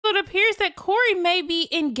it appears that Corey may be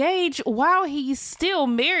engaged while he's still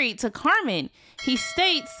married to Carmen. He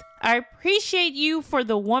states, "I appreciate you for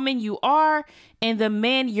the woman you are and the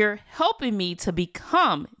man you're helping me to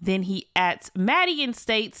become." Then he adds Maddie and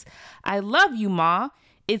states, "I love you, Ma.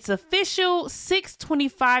 It's official,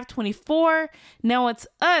 6/25/24. Now it's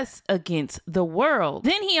us against the world."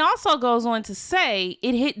 Then he also goes on to say,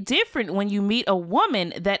 "It hit different when you meet a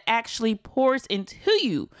woman that actually pours into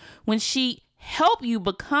you, when she help you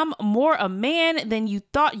become more a man than you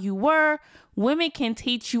thought you were. Women can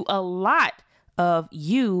teach you a lot of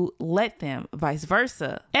you, let them, vice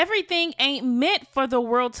versa. Everything ain't meant for the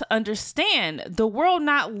world to understand. The world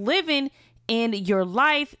not living in your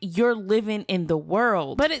life, you're living in the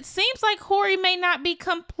world." But it seems like Corey may not be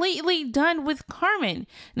completely done with Carmen.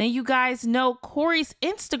 Now, you guys know Corey's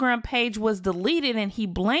Instagram page was deleted and he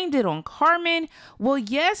blamed it on Carmen. Well,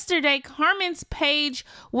 yesterday, Carmen's page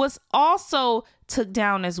was also took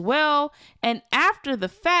down as well. And after the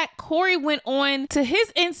fact, Corey went on to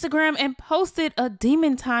his Instagram and posted a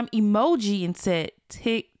demon time emoji and said,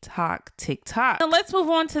 "TikTok, TikTok." Now let's move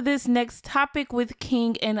on to this next topic with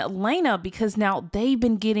King and Laina, because now they've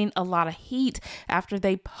been getting a lot of heat after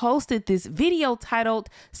they posted this video titled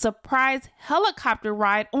 "Surprise Helicopter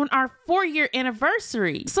Ride on Our 4-year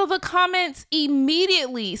anniversary." So the comments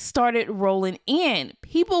immediately started rolling in.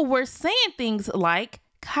 People were saying things like,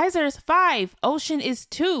 "Kaiser's 5, Ocean is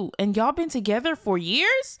 2, and y'all been together for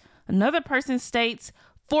years?" Another person states,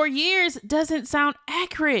 "4 years doesn't sound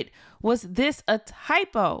accurate. Was this a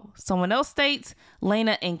typo?" Someone else states,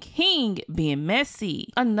 "Laina and King being messy."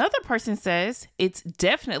 Another person says, "It's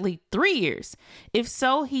definitely 3 years. If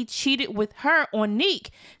so, he cheated with her on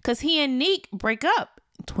Nique, because he and Nique break up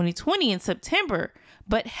in 2020 in September.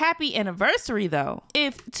 But happy anniversary though.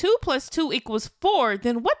 If 2 + 2 = 4,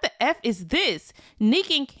 then what the F is this?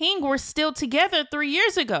 Nique and King were still together 3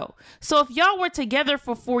 years ago. So if y'all were together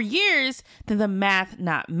for 4 years, then the math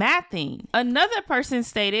not mathing." Another person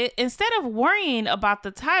stated, "Instead of worrying about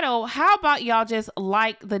the title, how about y'all just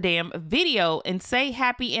like the damn video and say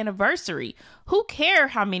happy anniversary? Who care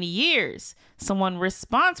how many years?" Someone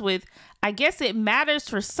responds with, "I guess it matters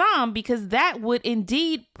for some because that would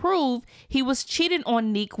indeed prove he was cheating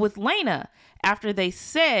on Nique with Laina after they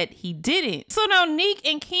said he didn't." So now Nique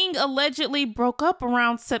and King allegedly broke up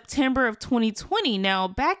around September of 2020. Now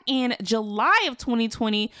back in July of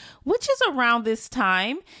 2020, which is around this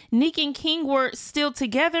time, Nique and King were still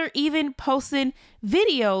together, even posting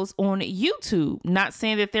videos on YouTube. Not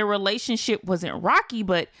saying that their relationship wasn't rocky,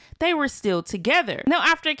 but they were still together. Now,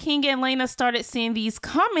 after King and Laina started seeing these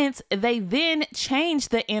comments, they then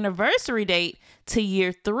changed the anniversary date to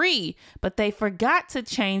year 3, but they forgot to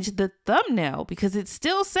change the thumbnail because it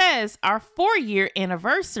still says our 4-year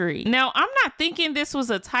anniversary. Now, I'm not thinking this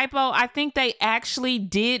was a typo. I think they actually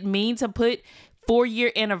did mean to put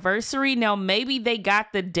 4-year anniversary. Now, maybe they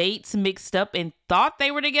got the dates mixed up and thought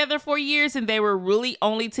they were together 4 years and they were really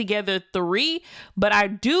only together 3. But I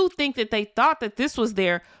do think that they thought that this was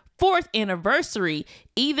their 4th anniversary,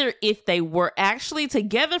 either if they were actually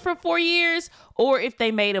together for 4 years or if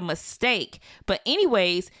they made a mistake. But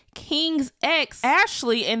anyways, King's ex,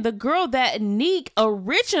 Ashley, and the girl that Nique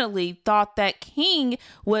originally thought that King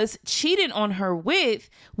was cheating on her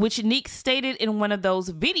with, which Nique stated in one of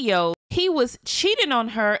those videos, he was cheating on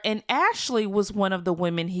her and Ashley was one of the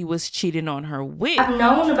women he was cheating on her with. I've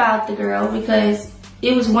known about the girl because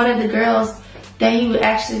it was one of the girls that he was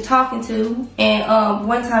actually talking to, and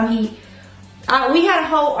one time we had a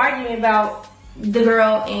whole argument about the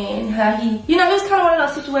girl and how he, you know, it was kind of one of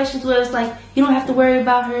those situations where it's like, you don't have to worry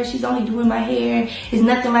about her, she's only doing my hair, it's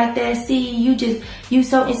nothing like that, see, you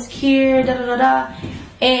so insecure, da da da da,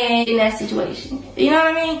 and in that situation, you know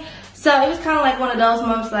what I mean? So it was kind of like one of those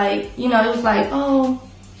moments, like, you know, it was like, oh,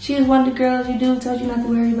 she was one of the girls your dude told you not to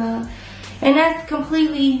worry about, and that's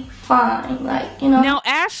completely fine, like, you know. Now,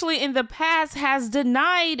 Ashley in the past has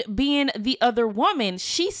denied being the other woman.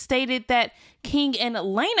 She stated that King and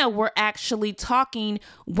Laina were actually talking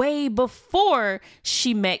way before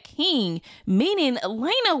she met King, meaning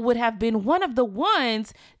Laina would have been one of the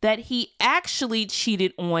ones that he actually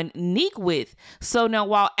cheated on Nique with. So now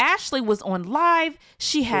while Ashley was on live,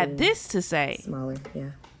 she had this to say. Smaller,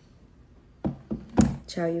 yeah.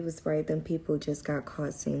 Child, you was right. Them people just got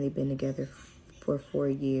caught saying they've been together for 4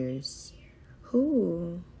 years.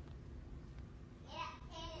 Who?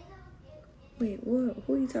 Wait, what?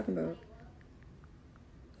 Who are you talking about?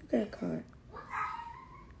 Who got caught?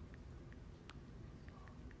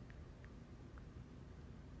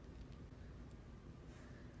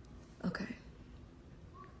 Okay.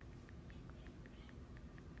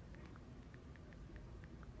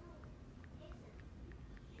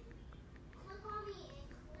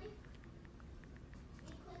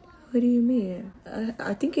 What do you mean?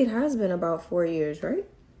 I think it has been about 4 years, right?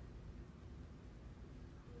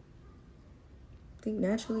 I think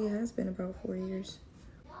naturally it has been about 4 years.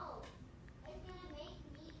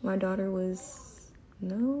 My daughter was,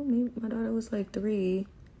 no, maybe my daughter was like 3.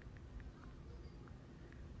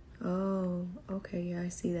 Oh, okay, yeah, I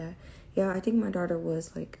see that. Yeah, I think my daughter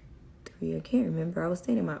was like 3. I can't remember. I was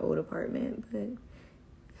staying in my old apartment,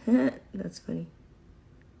 but that's funny.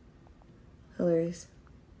 Hilarious.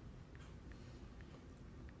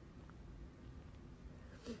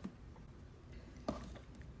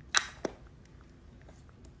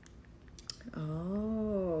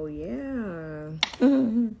 Oh, yeah.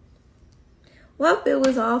 Well, it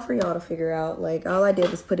was all for y'all to figure out. Like, all I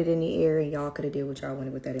did was put it in the air, and y'all could have did what y'all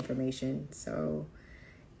wanted with that information. So,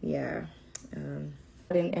 yeah. And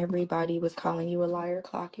everybody was calling you a liar,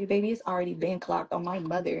 clock you. Baby, it's already been clocked on my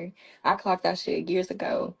mother. I clocked that shit years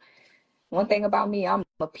ago. One thing about me, I'm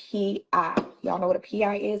a PI. Y'all know what a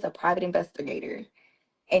PI is? A private investigator.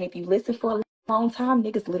 And if you listen for a long time,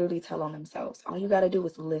 niggas literally tell on themselves. All you gotta do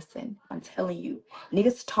is listen. I'm telling you.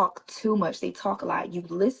 Niggas talk too much. They talk a lot. You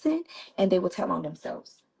listen, and they will tell on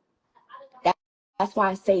themselves. That's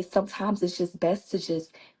why I say sometimes it's just best to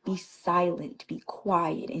just be silent, be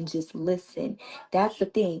quiet, and just listen. That's the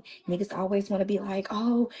thing. Niggas always want to be like,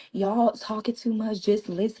 oh, y'all talking too much. Just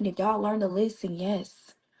listen. If y'all learn to listen,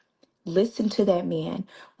 yes. Listen to that man.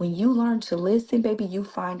 When you learn to listen, baby, you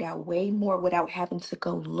find out way more without having to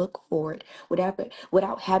go look for it,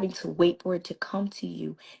 without having to wait for it to come to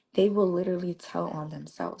you. They will literally tell on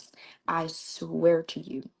themselves. I swear to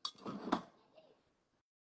you.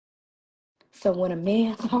 So when a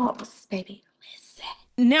man talks, baby, listen.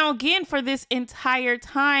 Now, again, for this entire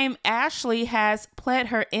time, Ashley has pled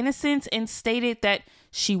her innocence and stated that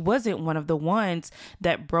she wasn't one of the ones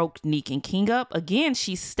that broke Nique and King up. Again,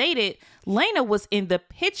 she stated Laina was in the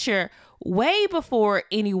picture way before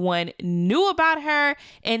anyone knew about her,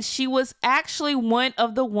 and she was actually one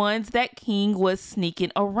of the ones that King was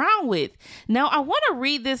sneaking around with. Now, I want to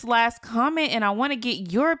read this last comment, and I want to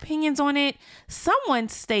get your opinions on it. Someone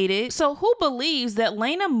stated, so who believes that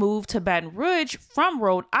Laina moved to Baton Rouge from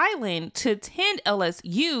Rhode Island to attend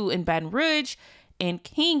LSU in Baton Rouge, and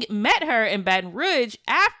King met her in Baton Rouge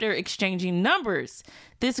after exchanging numbers?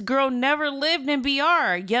 This girl never lived in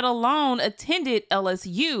BR, yet alone attended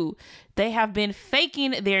LSU. They have been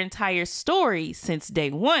faking their entire story since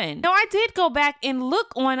day one. Now, I did go back and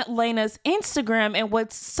look on Laina's Instagram, and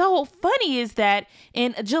what's so funny is that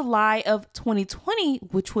in July of 2020,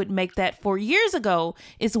 which would make that 4 years ago,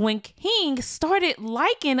 is when King started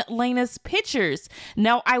liking Laina's pictures.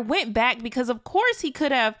 Now, I went back because, of course, he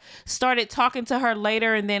could have started talking to her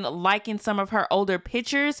later and then liking some of her older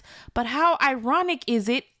pictures, but how ironic is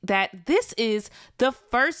it that this is the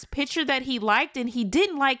first picture that he liked, and he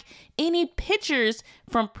didn't like any pictures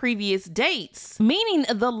from previous dates, meaning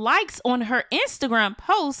the likes on her Instagram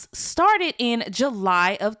posts started in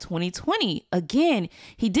July of 2020. Again,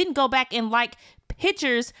 he didn't go back and like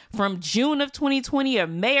pictures from June of 2020 or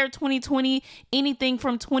May of 2020, anything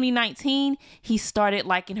from 2019. He started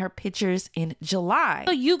liking her pictures in July.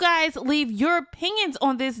 So you guys leave your opinions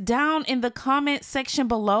on this down in the comment section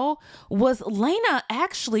below. Was Laina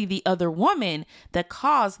actually the other woman that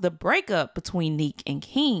caused the breakup between Nique and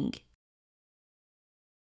King?